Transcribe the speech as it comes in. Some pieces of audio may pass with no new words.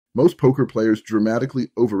Most poker players dramatically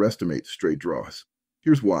overestimate straight draws.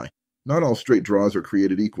 Here's why. Not all straight draws are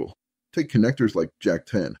created equal. Take connectors like Jack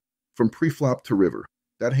 10. From preflop to river,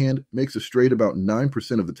 that hand makes a straight about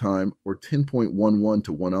 9% of the time, or 10.11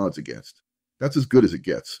 to 1 odds against. That's as good as it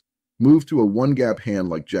gets. Move to a one-gap hand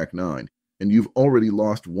like Jack 9, and you've already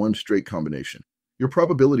lost one straight combination. Your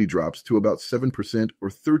probability drops to about 7%, or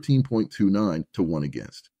 13.29 to 1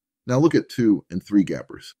 against. Now look at 2 and 3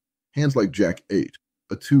 gappers. Hands like Jack 8,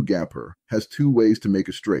 a 2-gapper, has 2 ways to make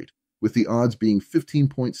a straight, with the odds being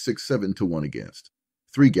 15.67 to 1 against.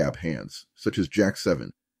 3-gap hands, such as Jack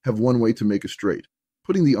 7, have 1 way to make a straight,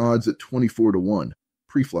 putting the odds at 24 to 1,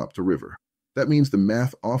 preflop to river. That means the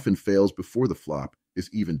math often fails before the flop is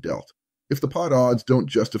even dealt. If the pot odds don't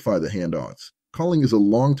justify the hand odds, calling is a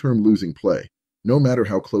long-term losing play, no matter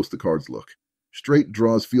how close the cards look. Straight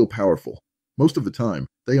draws feel powerful. Most of the time,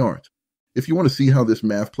 they aren't. If you want to see how this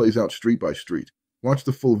math plays out street by street, watch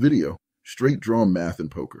the full video, Straight Draw Math in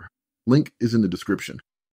Poker. Link is in the description.